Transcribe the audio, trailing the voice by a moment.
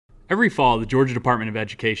Every fall, the Georgia Department of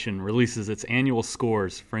Education releases its annual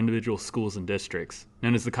scores for individual schools and districts,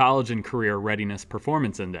 known as the College and Career Readiness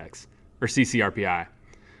Performance Index, or CCRPI.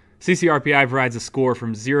 CCRPI provides a score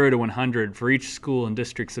from 0 to 100 for each school and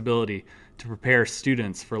district's ability to prepare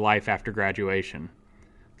students for life after graduation.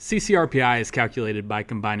 CCRPI is calculated by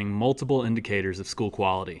combining multiple indicators of school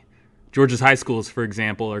quality. Georgia's high schools, for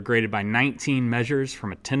example, are graded by 19 measures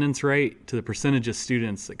from attendance rate to the percentage of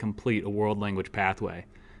students that complete a world language pathway.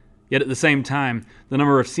 Yet at the same time, the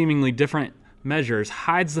number of seemingly different measures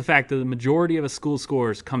hides the fact that the majority of a school's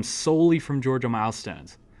scores come solely from Georgia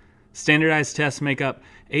milestones. Standardized tests make up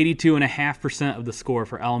 82.5% of the score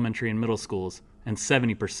for elementary and middle schools and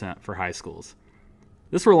 70% for high schools.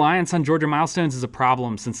 This reliance on Georgia milestones is a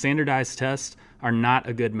problem since standardized tests are not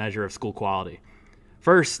a good measure of school quality.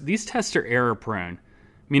 First, these tests are error-prone,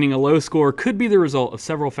 meaning a low score could be the result of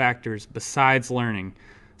several factors besides learning,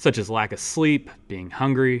 such as lack of sleep, being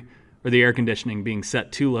hungry, or the air conditioning being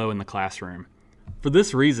set too low in the classroom. For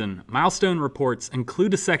this reason, milestone reports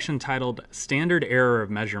include a section titled Standard Error of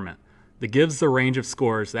Measurement that gives the range of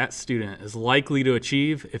scores that student is likely to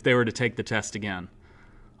achieve if they were to take the test again.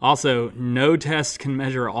 Also, no test can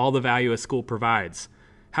measure all the value a school provides.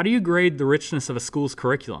 How do you grade the richness of a school's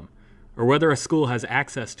curriculum, or whether a school has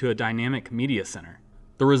access to a dynamic media center?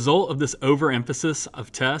 The result of this overemphasis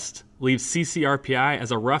of tests leaves CCRPI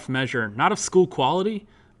as a rough measure not of school quality,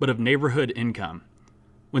 but of neighborhood income.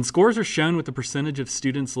 When scores are shown with the percentage of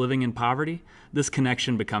students living in poverty, this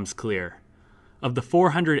connection becomes clear. Of the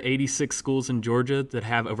 486 schools in Georgia that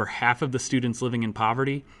have over half of the students living in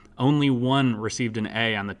poverty, only one received an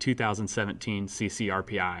A on the 2017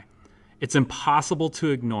 CCRPI. It's impossible to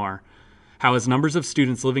ignore how as numbers of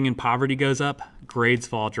students living in poverty goes up, grades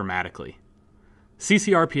fall dramatically.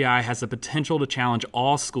 CCRPI has the potential to challenge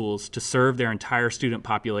all schools to serve their entire student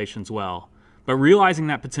populations well, but realizing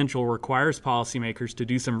that potential requires policymakers to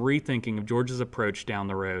do some rethinking of Georgia's approach down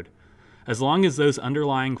the road. As long as those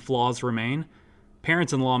underlying flaws remain,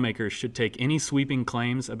 parents and lawmakers should take any sweeping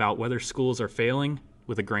claims about whether schools are failing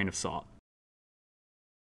with a grain of salt.